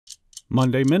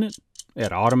Monday Minute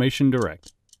at Automation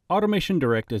Direct. Automation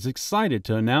Direct is excited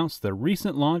to announce the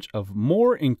recent launch of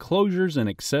more enclosures and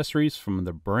accessories from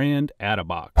the brand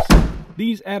Attabox.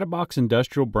 These Attabox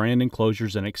industrial brand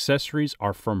enclosures and accessories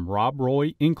are from Rob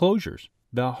Roy Enclosures.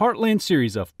 The Heartland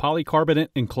series of polycarbonate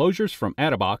enclosures from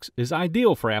Attabox is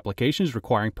ideal for applications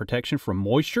requiring protection from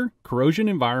moisture, corrosion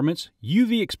environments,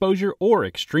 UV exposure, or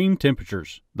extreme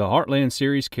temperatures. The Heartland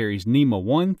series carries NEMA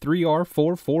 1, 3R,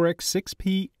 4, 4X,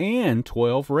 6P, and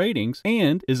 12 ratings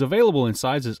and is available in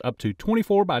sizes up to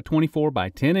 24 by 24 by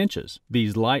 10 inches.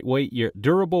 These lightweight yet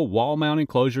durable wall mount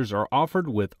enclosures are offered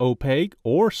with opaque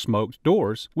or smoked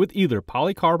doors with either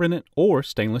polycarbonate or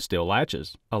stainless steel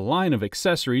latches. A line of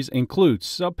accessories includes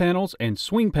subpanels and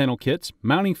swing panel kits,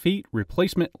 mounting feet,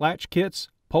 replacement latch kits,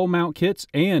 pole mount kits,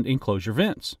 and enclosure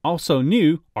vents. Also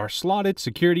new are slotted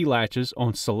security latches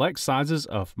on select sizes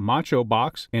of Macho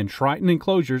Box and Triton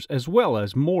enclosures, as well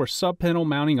as more subpanel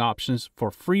mounting options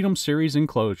for Freedom Series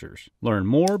enclosures. Learn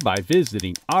more by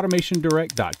visiting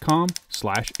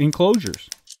AutomationDirect.com/enclosures.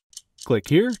 Click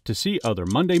here to see other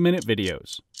Monday Minute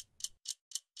videos.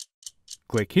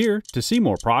 Click here to see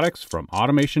more products from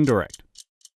Automation Direct.